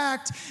around. In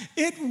fact,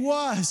 it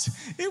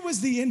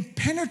was the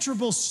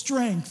impenetrable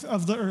strength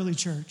of the early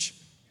church.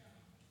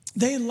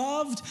 They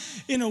loved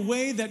in a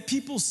way that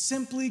people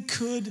simply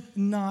could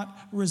not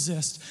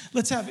resist.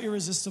 Let's have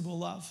irresistible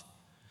love.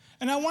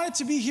 And I want it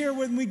to be here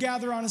when we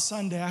gather on a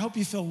Sunday. I hope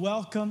you feel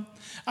welcome.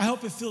 I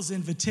hope it feels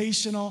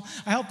invitational.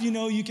 I hope you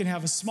know you can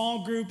have a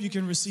small group. You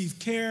can receive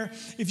care.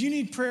 If you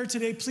need prayer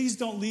today, please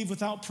don't leave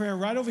without prayer.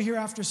 Right over here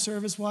after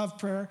service, we'll have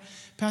prayer.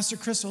 Pastor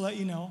Chris will let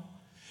you know.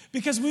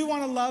 Because we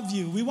want to love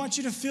you. We want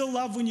you to feel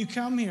love when you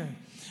come here.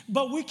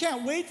 But we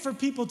can't wait for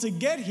people to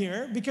get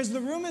here because the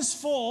room is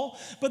full,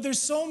 but there's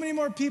so many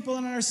more people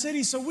in our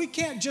city, so we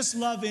can't just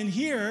love in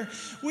here.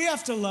 We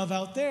have to love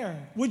out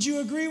there. Would you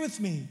agree with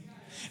me?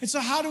 And so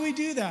how do we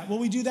do that? Well,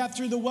 we do that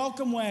through the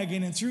Welcome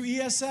Wagon and through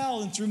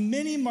ESL and through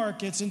mini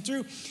markets and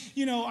through,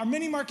 our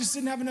mini markets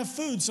didn't have enough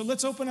food. So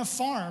let's open a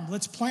farm,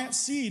 let's plant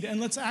seed, and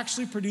let's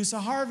actually produce a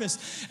harvest.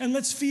 And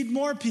let's feed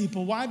more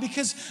people. Why?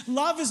 Because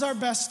love is our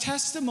best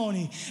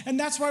testimony. And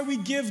that's why we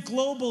give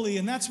globally.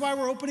 And that's why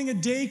we're opening a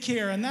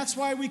daycare. And that's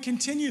why we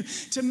continue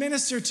to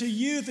minister to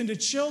youth and to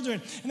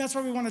children. And that's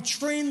why we want to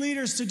train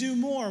leaders to do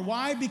more.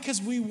 Why?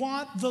 Because we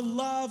want the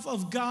love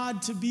of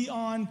God to be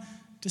on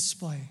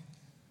display.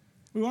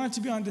 We want it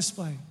to be on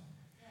display.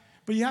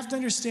 But you have to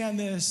understand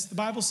this. The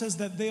Bible says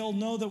that they'll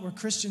know that we're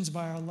Christians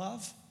by our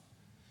love.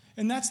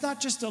 And that's not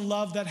just a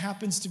love that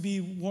happens to be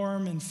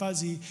warm and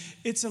fuzzy.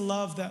 It's a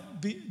love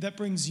that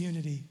brings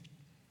unity.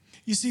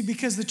 You see,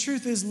 because the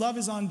truth is, love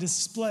is on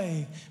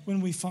display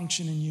when we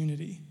function in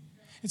unity.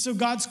 And so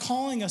God's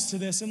calling us to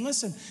this. And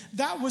listen,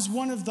 that was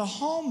one of the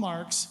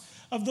hallmarks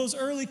of those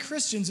early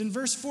Christians. In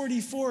verse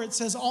 44, it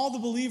says all the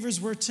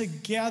believers were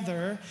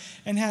together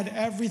and had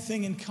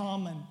everything in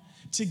common.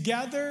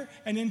 together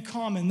and in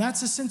common.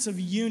 That's a sense of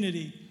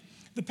unity.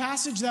 The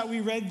passage that we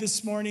read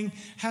this morning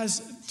has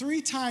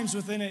 3 times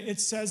within it, it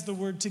says the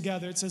word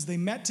together. It says they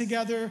met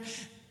together,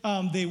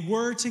 they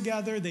were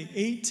together, they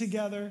ate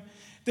together.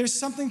 There's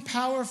something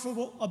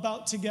powerful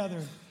about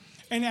together.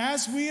 And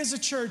as we as a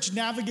church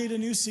navigate a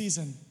new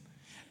season,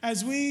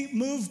 as we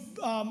move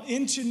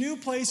into new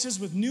places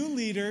with new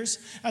leaders,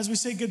 as we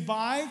say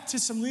goodbye to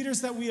some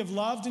leaders that we have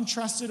loved and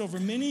trusted over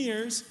many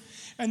years,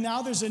 and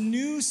now there's a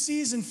new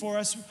season for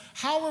us,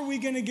 how are we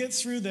going to get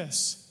through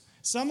this?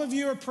 Some of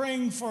you are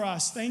praying for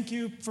us. Thank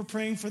you for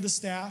praying for the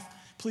staff.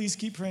 Please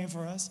keep praying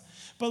for us.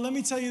 But let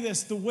me tell you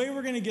this, the way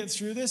we're going to get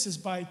through this is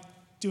by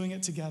doing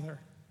it together.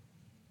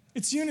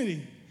 It's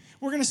unity.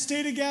 We're going to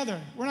stay together.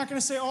 We're not going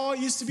to say, oh, it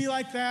used to be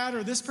like that,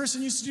 or this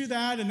person used to do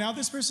that, and now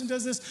this person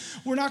does this.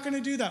 We're not going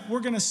to do that. We're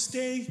going to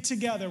stay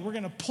together. We're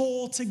going to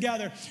pull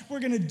together. We're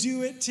going to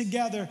do it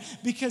together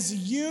because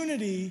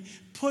unity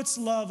puts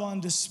love on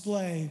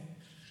display.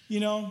 You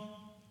know,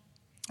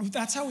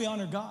 that's how we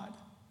honor God.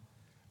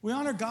 We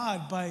honor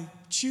God by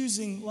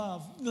choosing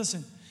love.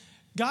 Listen,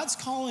 God's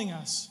calling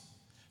us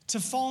to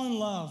fall in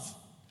love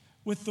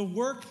with the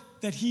work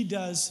that he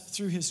does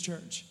through his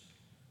church.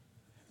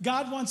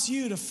 God wants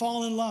you to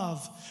fall in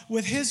love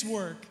with his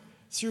work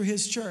through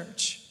his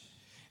church.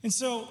 And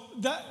so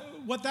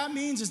what that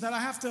means is that I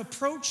have to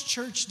approach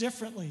church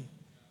differently.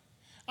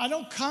 I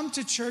don't come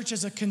to church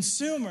as a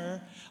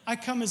consumer, I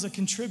come as a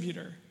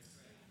contributor,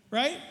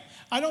 right?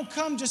 I don't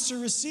come just to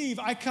receive,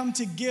 I come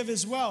to give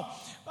as well.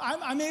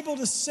 I'm able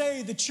to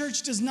say the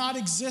church does not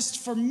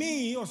exist for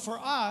me or for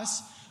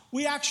us.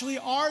 We actually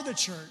are the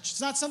church.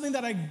 It's not something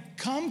that I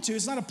come to.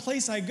 It's not a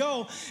place I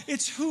go.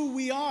 It's who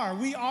we are.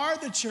 We are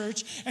the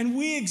church, and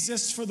we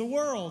exist for the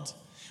world.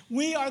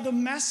 We are the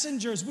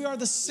messengers. We are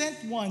the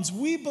sent ones.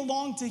 We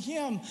belong to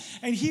him,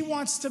 and he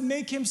wants to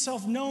make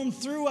himself known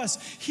through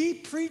us. He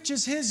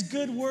preaches his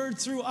good word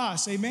through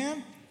us.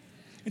 Amen?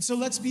 And so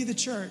let's be the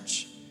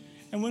church.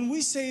 And when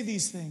we say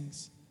these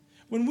things,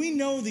 when we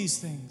know these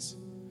things,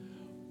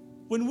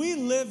 when we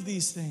live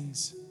these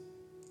things,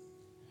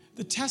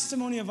 the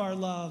testimony of our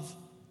love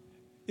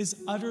is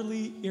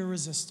utterly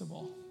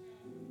irresistible.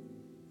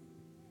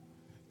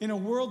 In a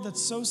world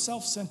that's so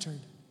self-centered,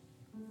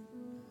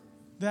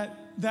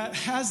 that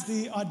has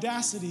the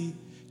audacity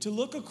to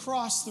look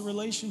across the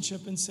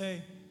relationship and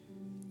say,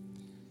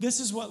 this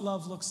is what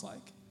love looks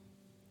like.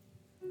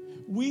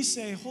 We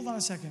say, hold on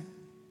a second,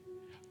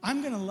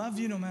 I'm going to love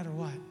you no matter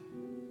what.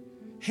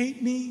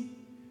 Hate me,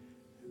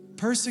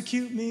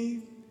 persecute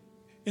me,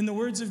 in the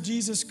words of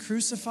Jesus,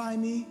 crucify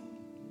me.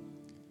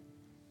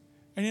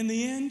 And in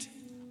the end,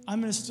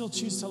 I'm going to still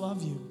choose to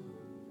love you.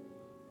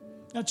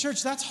 Now,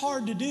 church, that's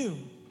hard to do,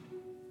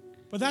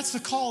 but that's the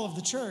call of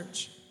the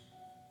church.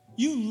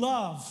 You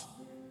love.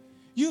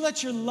 You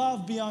let your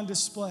love be on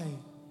display.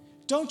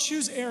 Don't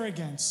choose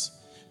arrogance.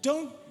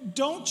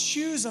 Don't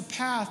choose a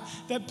path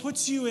that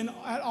puts you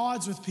at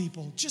odds with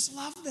people. Just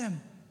love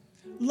them.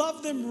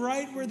 Love them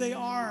right where they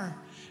are.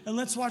 And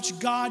let's watch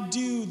God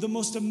do the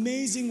most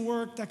amazing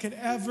work that could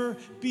ever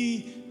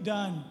be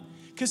done.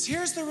 Because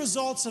here's the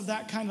results of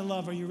that kind of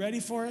love. Are you ready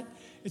for it?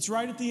 It's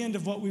right at the end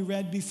of what we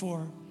read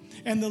before.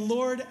 And the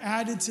Lord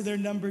added to their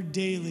number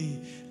daily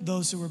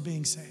those who were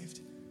being saved.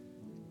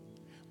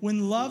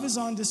 When love is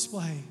on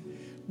display,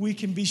 we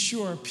can be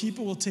sure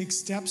people will take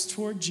steps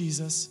toward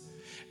Jesus,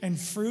 and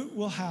fruit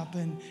will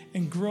happen,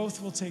 and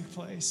growth will take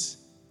place.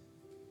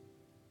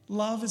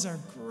 Love is our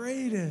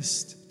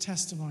greatest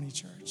testimony,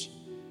 church.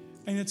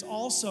 And it's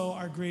also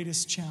our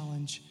greatest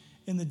challenge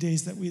in the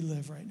days that we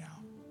live right now.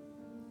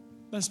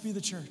 Let's be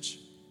the church.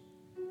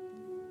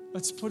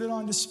 Let's put it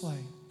on display.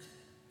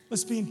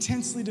 Let's be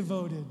intensely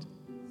devoted.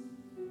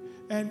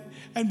 And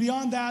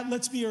beyond that,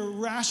 let's be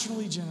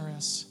irrationally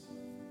generous.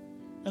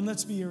 And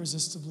let's be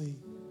irresistibly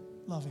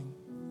loving.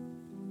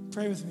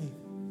 Pray with me.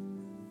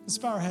 Let's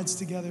bow our heads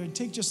together and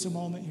take just a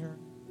moment here.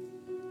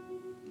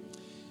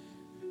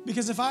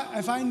 Because if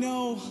I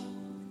know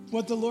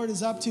what the Lord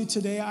is up to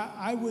today,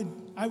 I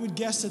would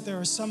guess that there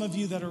are some of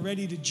you that are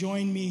ready to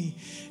join me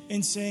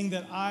in saying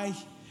that I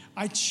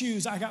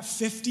choose, I got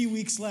 50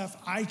 weeks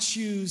left. I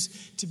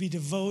choose to be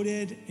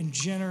devoted and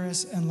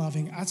generous and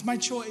loving. That's my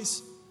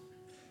choice.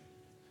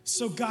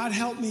 So God,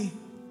 help me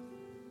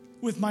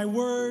with my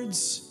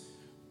words,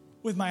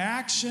 with my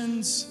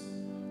actions,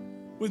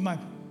 with my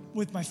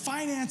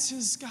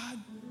finances, God.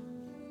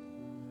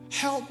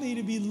 Help me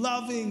to be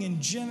loving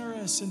and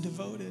generous and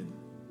devoted.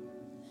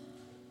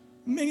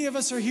 Many of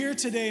us are here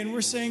today and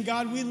we're saying,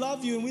 God, we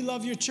love you and we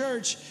love your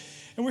church.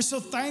 And we're so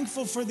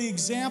thankful for the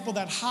example,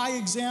 that high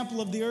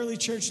example of the early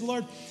church.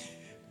 Lord,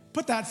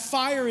 put that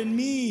fire in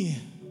me.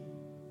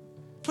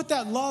 Put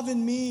that love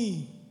in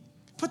me.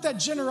 Put that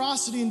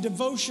generosity and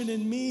devotion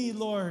in me,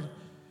 Lord.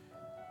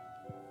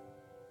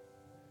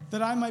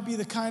 That I might be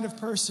the kind of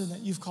person that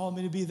you've called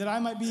me to be. That I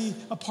might be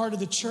a part of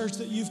the church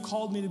that you've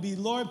called me to be.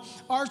 Lord,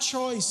 our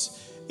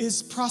choice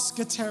is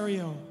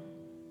proskyterio.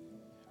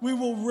 We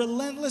will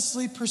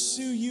relentlessly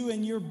pursue you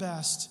and your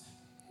best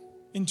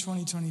in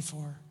 2024.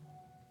 I'm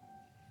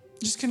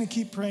just going to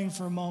keep praying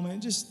for a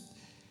moment. Just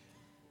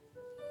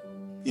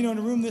You know, in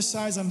a room this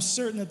size, I'm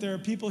certain that there are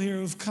people here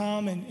who've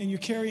come and you're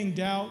carrying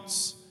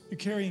doubts, you're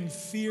carrying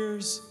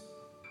fears,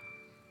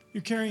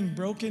 you're carrying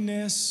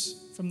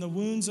brokenness from the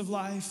wounds of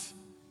life.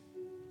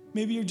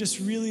 Maybe you're just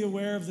really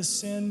aware of the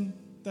sin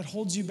that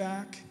holds you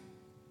back.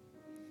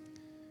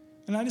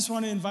 And I just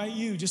want to invite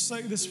you, just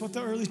like this is what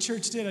the early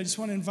church did, I just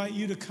want to invite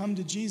you to come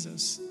to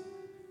Jesus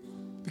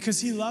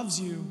because he loves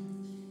you.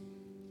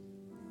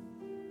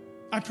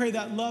 I pray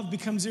that love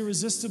becomes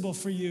irresistible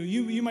for you.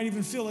 You might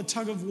even feel a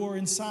tug of war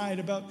inside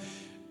about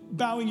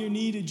bowing your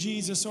knee to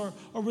Jesus or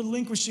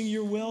relinquishing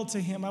your will to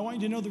him. I want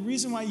you to know the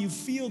reason why you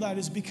feel that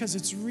is because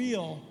it's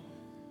real.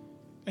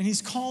 And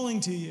he's calling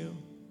to you.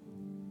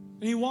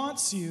 And he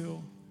wants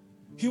you.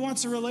 He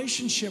wants a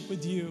relationship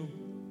with you.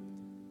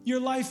 Your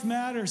life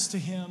matters to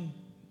him.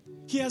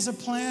 He has a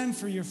plan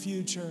for your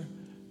future.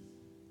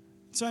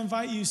 So I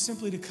invite you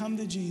simply to come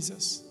to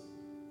Jesus.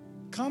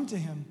 Come to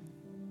him.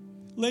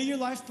 Lay your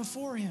life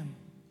before him.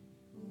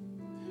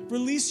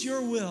 Release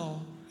your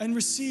will and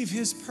receive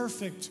his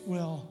perfect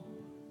will.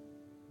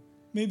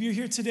 Maybe you're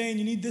here today and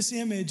you need this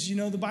image. You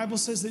know, the Bible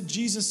says that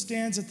Jesus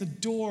stands at the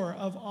door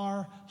of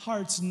our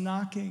hearts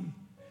knocking.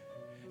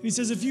 And he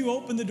says, if you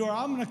open the door,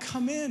 I'm going to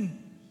come in.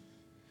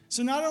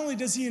 So not only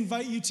does he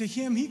invite you to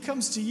him, he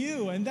comes to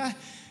you. And that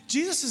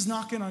Jesus is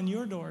knocking on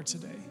your door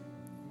today.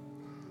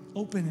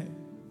 Open it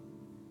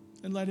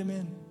and let him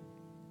in.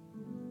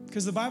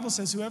 Because the Bible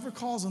says whoever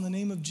calls on the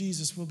name of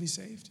Jesus will be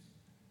saved.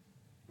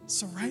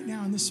 So right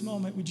now in this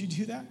moment, would you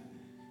do that?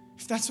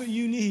 If that's what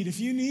you need, if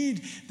you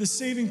need the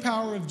saving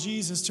power of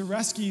Jesus to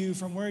rescue you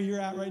from where you're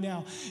at right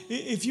now,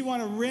 if you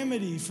want a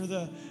remedy for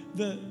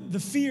the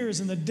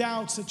fears and the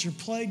doubts that you're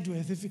plagued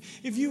with,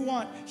 if you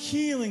want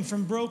healing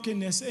from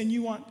brokenness and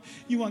you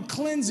want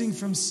cleansing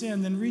from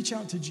sin, then reach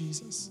out to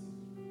Jesus.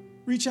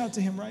 Reach out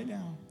to him right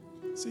now.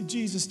 Say,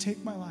 Jesus,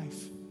 take my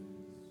life.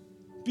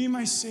 Be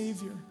my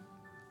Savior.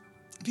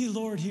 Be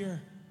Lord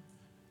here.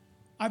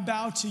 I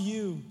bow to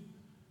you.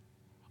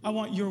 I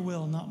want your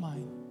will, not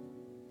mine.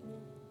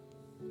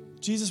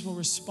 Jesus will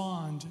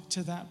respond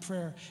to that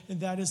prayer, and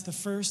that is the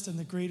first and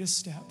the greatest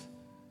step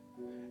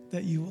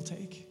that you will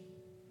take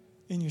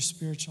in your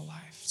spiritual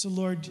life. So,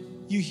 Lord,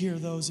 you hear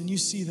those and you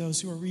see those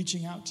who are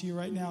reaching out to you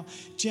right now.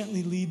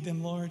 Gently lead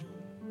them, Lord.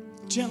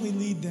 Gently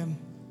lead them.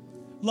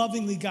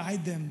 Lovingly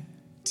guide them.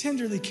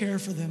 Tenderly care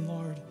for them,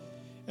 Lord,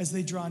 as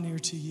they draw near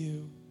to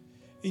you.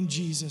 In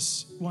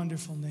Jesus'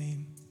 wonderful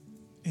name,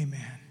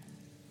 amen.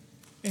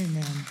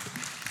 Amen.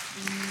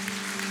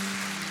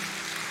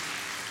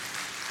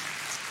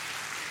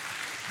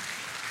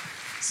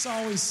 It's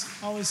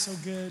always so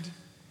good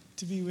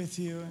to be with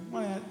you. I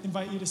want to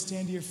invite you to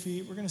stand to your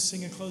feet. We're going to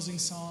sing a closing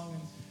song.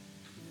 And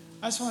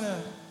I just want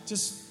to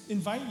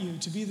invite you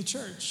to be the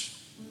church.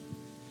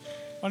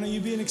 Why don't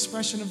you be an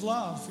expression of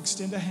love?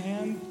 Extend a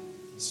hand.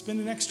 Spend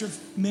an extra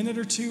minute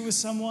or two with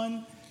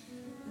someone.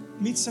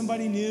 Meet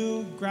somebody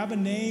new. Grab a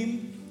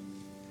name.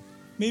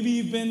 Maybe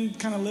you've been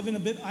kind of living a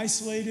bit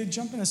isolated.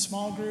 Jump in a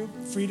small group.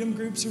 Freedom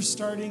groups are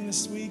starting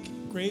this week.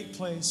 Great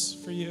place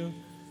for you.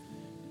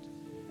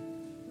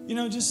 You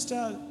know, just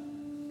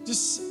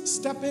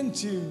step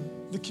into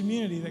the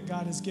community that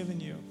God has given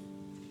you,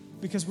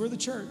 because we're the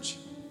church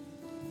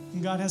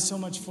and God has so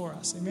much for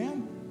us.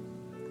 Amen?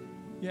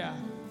 Yeah.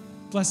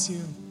 Bless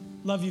you.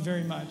 Love you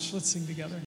very much. Let's sing together.